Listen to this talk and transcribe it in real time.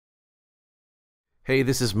Hey,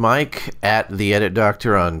 this is Mike at the Edit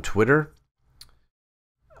Doctor on Twitter.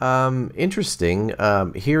 Interesting.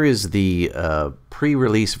 Here is the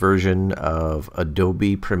pre-release version of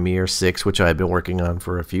Adobe Premiere 6, which I've been working on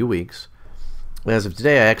for a few weeks. As of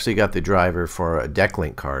today, I actually got the driver for a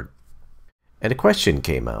Decklink card. And a question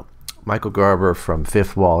came out. Michael Garber from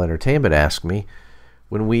Fifth Wall Entertainment asked me,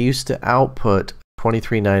 when we used to output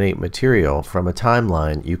 2398 material from a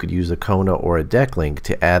timeline, you could use a Kona or a Decklink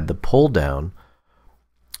to add the pull down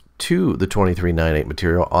to the 2398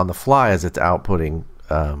 material on the fly as it's outputting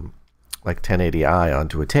like 1080i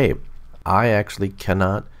onto a tape. I actually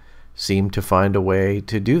cannot seem to find a way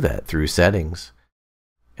to do that through settings.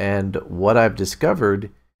 And what I've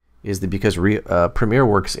discovered is that because Premiere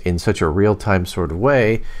works in such a real-time sort of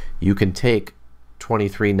way, you can take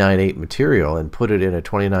 2398 material and put it in a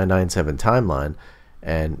 2997 timeline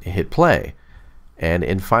and hit play. And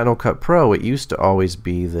in Final Cut Pro, it used to always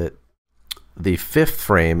be that the fifth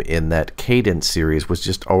frame in that cadence series was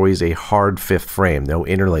just always a hard fifth frame, no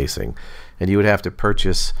interlacing. And you would have to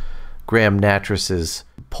purchase Graham Natras's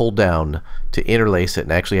pull down to interlace it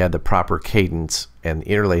and actually add the proper cadence and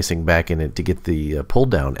interlacing back in it to get the pull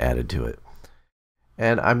down added to it.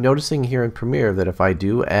 And I'm noticing here in Premiere that if I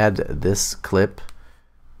do add this clip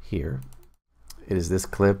here, it is this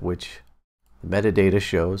clip which the metadata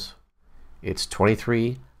shows it's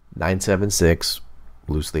 23976.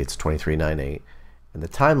 Loosely it's 2398, and the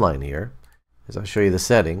timeline here, as I'll show you the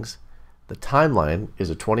settings, the timeline is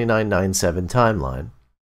a 2997 timeline.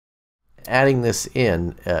 Adding this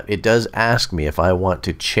in, it does ask me if I want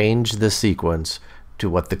to change the sequence to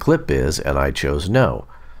what the clip is, and I chose no.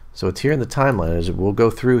 So it's here in the timeline. As we'll go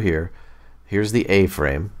through here, here's the A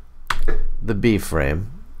frame, the B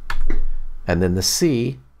frame, and then the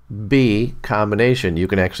C B combination. You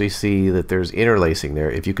can actually see that there's interlacing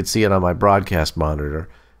there. If you could see it on my broadcast monitor,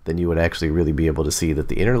 then you would actually really be able to see that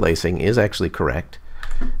the interlacing is actually correct.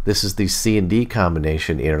 This is the C and D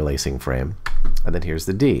combination interlacing frame, and then here's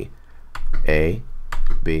the D. A,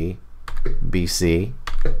 B, BC,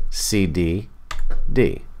 CD,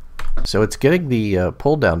 D. So it's getting the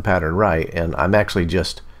pull down pattern right, and I'm actually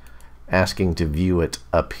just asking to view it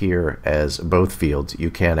up here as both fields.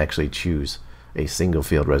 You can actually choose a single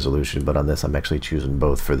field resolution, but on this I'm actually choosing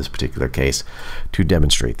both for this particular case to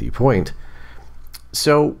demonstrate the point.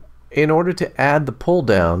 So in order to add the pull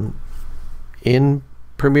down in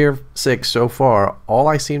Premiere 6 so far, all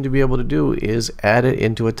I seem to be able to do is add it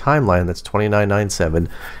into a timeline that's 2997,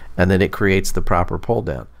 and then it creates the proper pull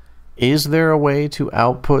down. Is there a way to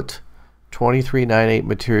output 2398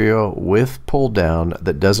 material with pull down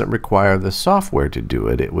that doesn't require the software to do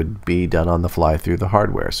it? It would be done on the fly through the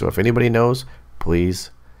hardware. So if anybody knows, please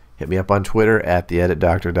hit me up on Twitter at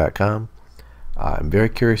theeditdoctor.com. I'm very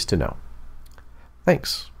curious to know.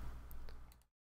 Thanks.